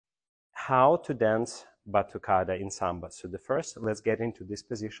how to dance Batucada in Samba. So the first, let's get into this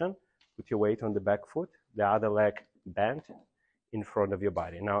position. Put your weight on the back foot, the other leg bent in front of your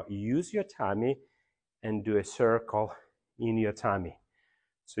body. Now use your tummy and do a circle in your tummy.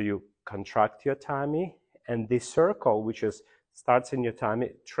 So you contract your tummy, and this circle, which starts in your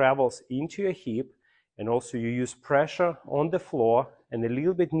tummy, travels into your hip, and also you use pressure on the floor and a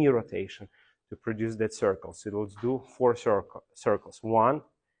little bit knee rotation to produce that circle. So let's do 4 circles. 1,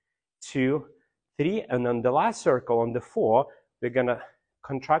 2, 3, and on the last circle, on the 4, we're gonna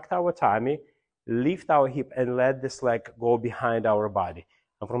contract our tummy, lift our hip, and let this leg go behind our body.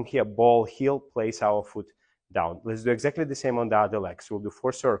 And from here, ball heel, place our foot down. Let's do exactly the same on the other leg. So we'll do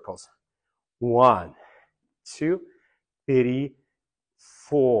 4 circles. 1, 2, 3,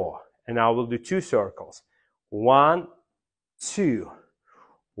 4. And now we'll do 2 circles. 1, 2,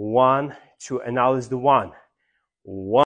 1, 2. And now let's do 1, 1.